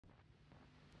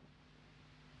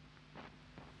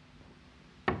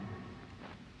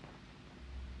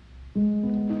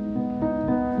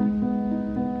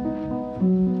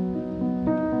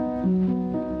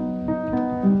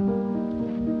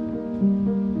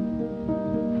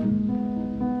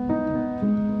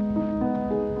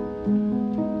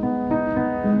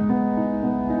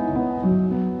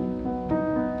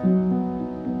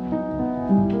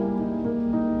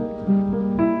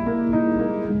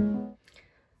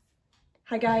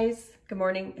Hi guys, good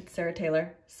morning, it's Sarah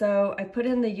Taylor. So I put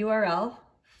in the URL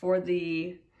for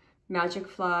the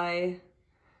Magicfly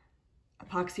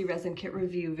epoxy resin kit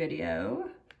review video,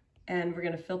 and we're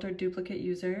going to filter duplicate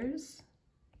users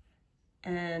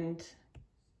and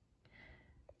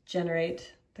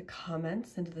generate the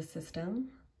comments into the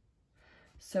system.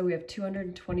 So we have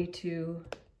 222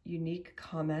 unique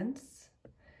comments,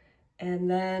 and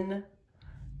then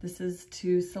this is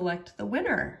to select the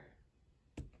winner.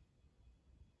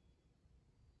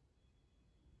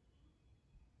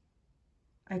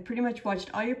 I pretty much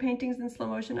watched all your paintings in slow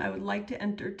motion. I would like to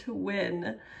enter to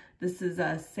win. This is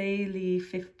a Saylee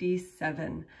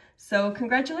 57. So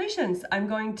congratulations. I'm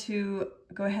going to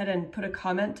go ahead and put a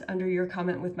comment under your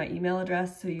comment with my email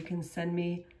address so you can send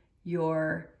me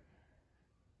your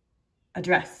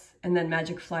address, and then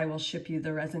Magicfly will ship you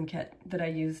the resin kit that I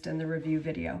used in the review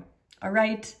video. All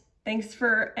right, thanks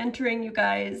for entering, you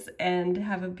guys, and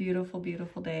have a beautiful,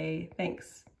 beautiful day.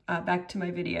 Thanks. Back to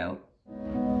my video.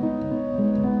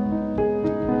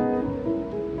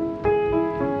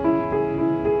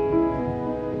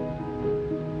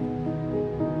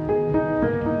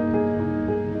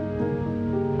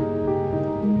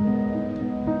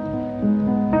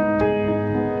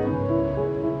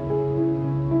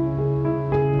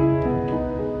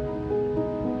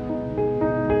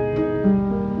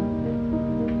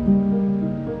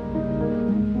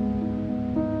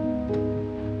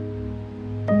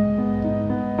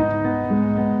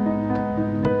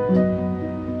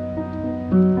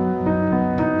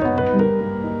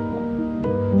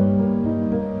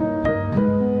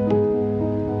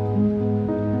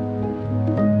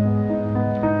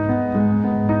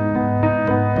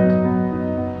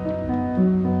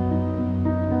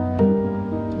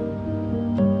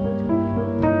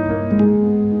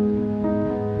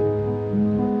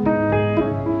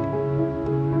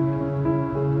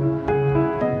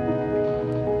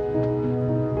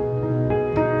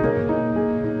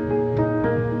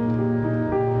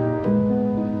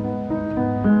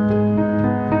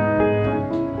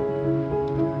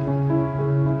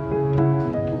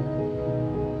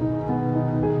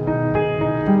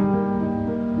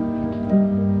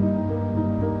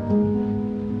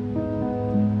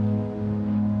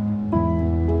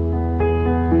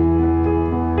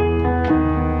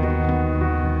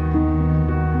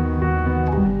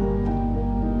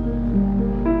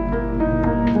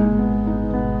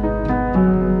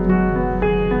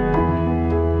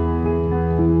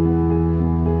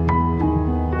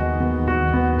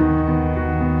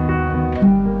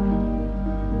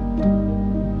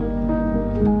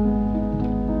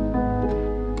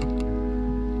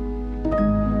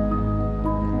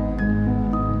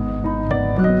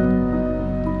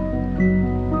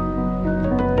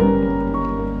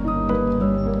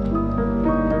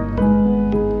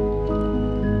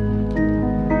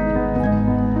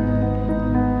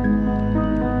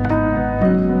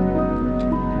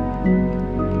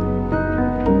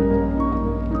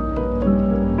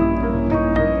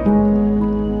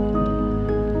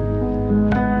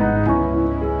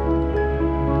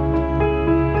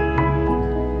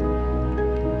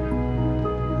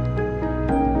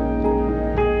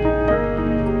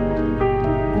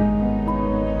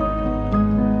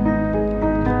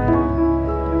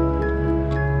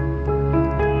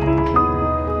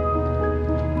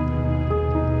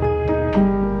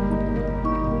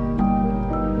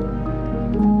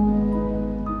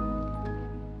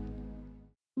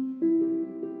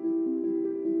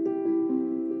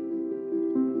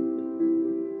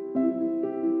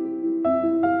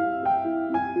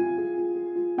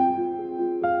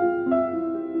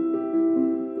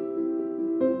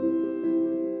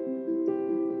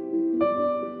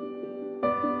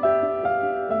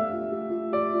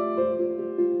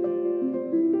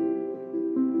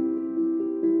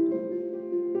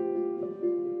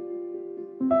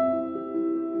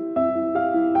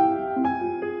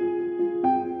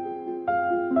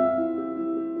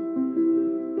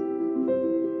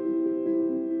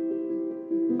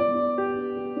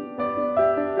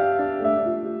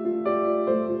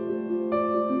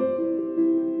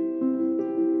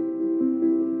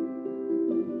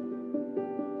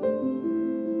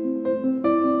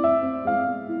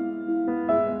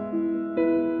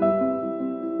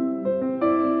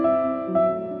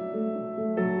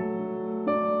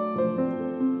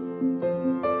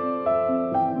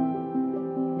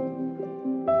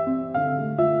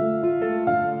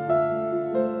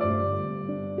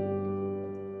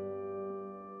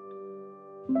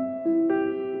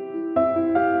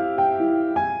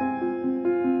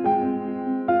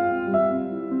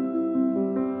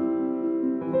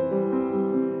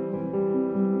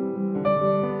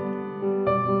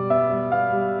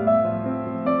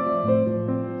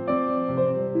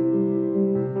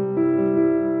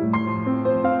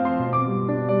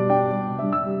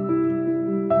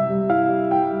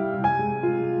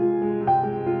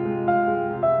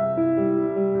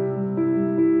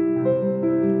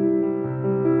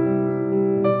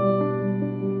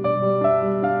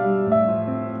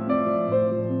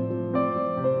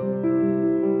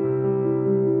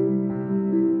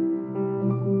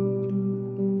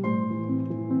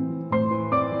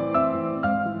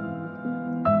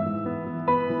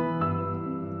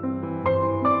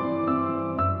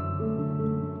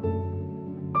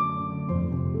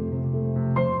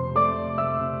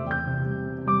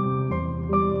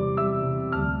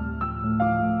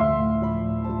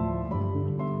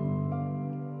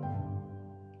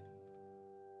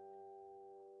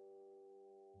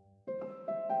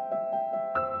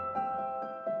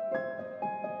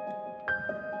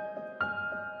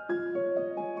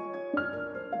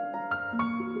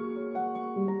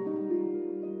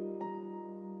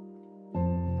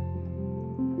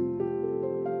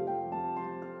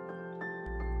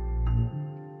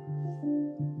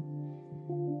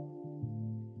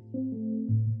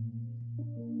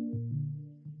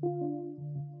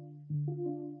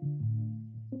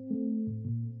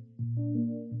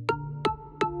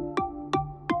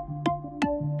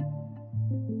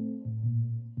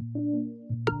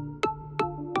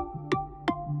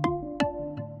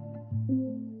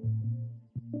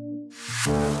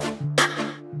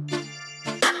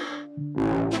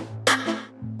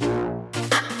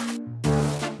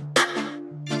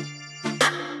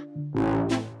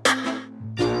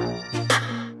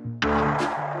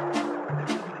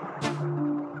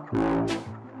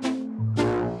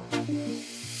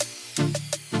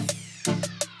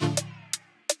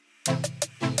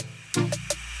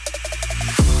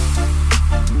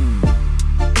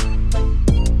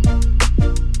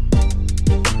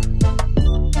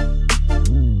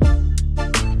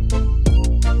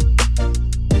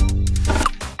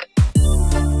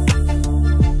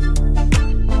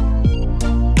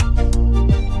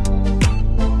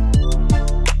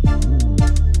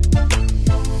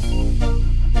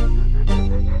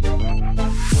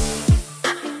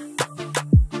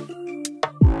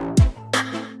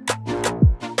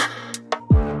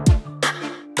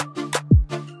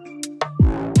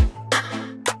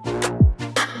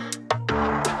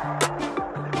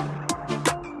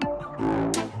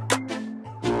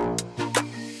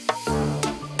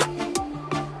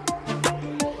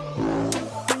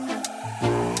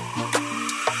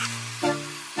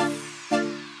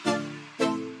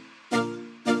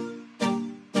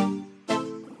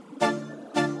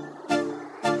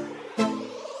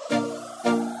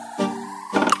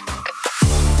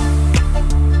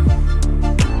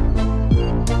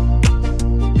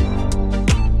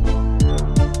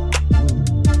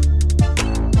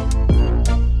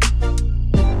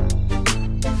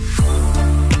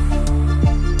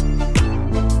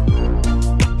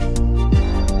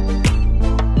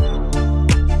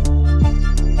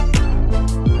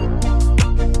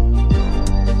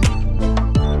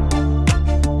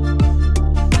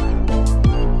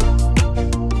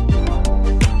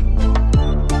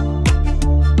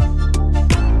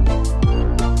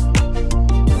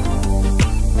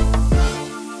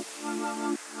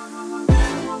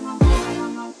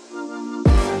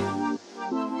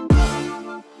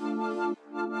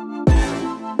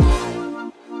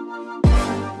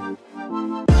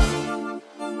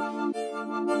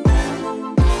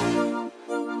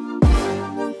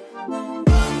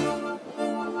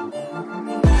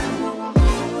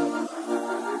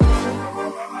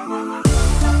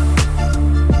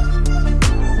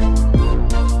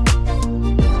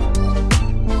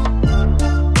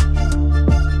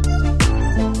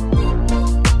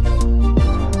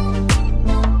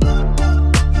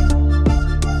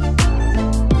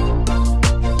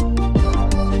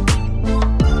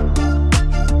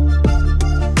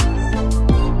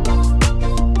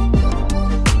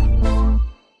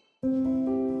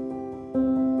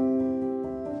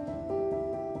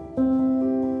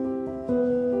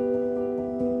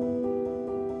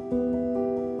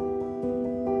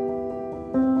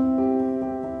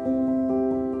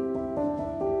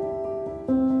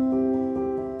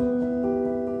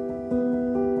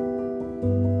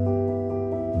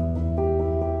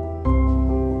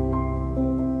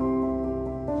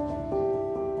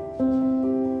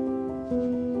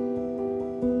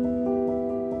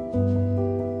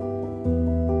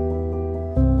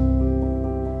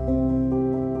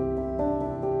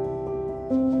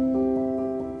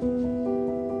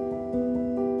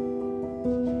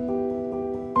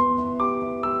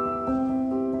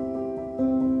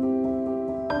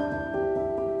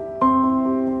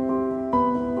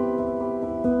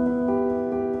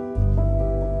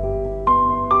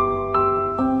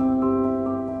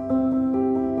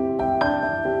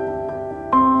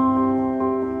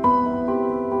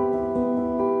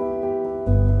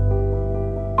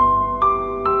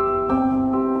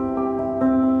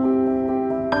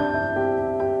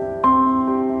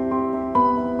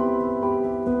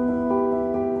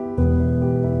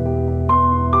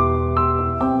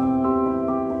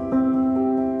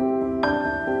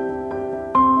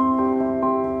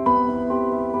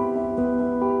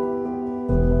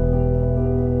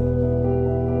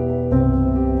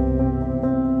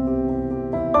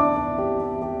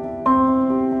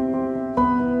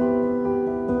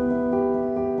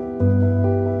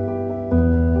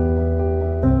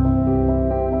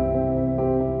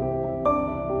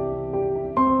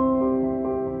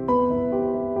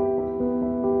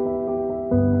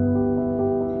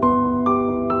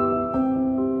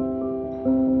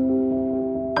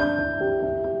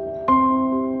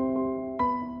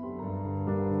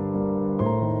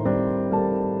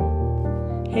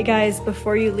 Hey guys,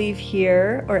 before you leave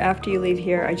here, or after you leave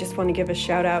here, I just want to give a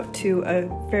shout out to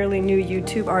a fairly new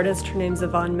YouTube artist. Her name's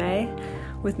Yvonne May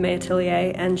with May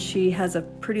Atelier, and she has a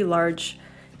pretty large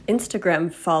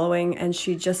Instagram following, and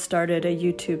she just started a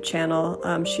YouTube channel.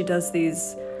 She does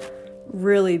these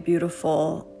really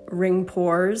beautiful ring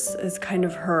pours is kind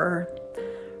of her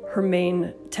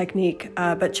main technique,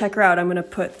 but check her out. I'm going to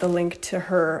put the link to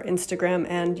her Instagram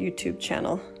and YouTube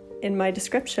channel in my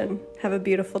description. Have a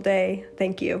beautiful day.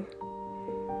 Thank you.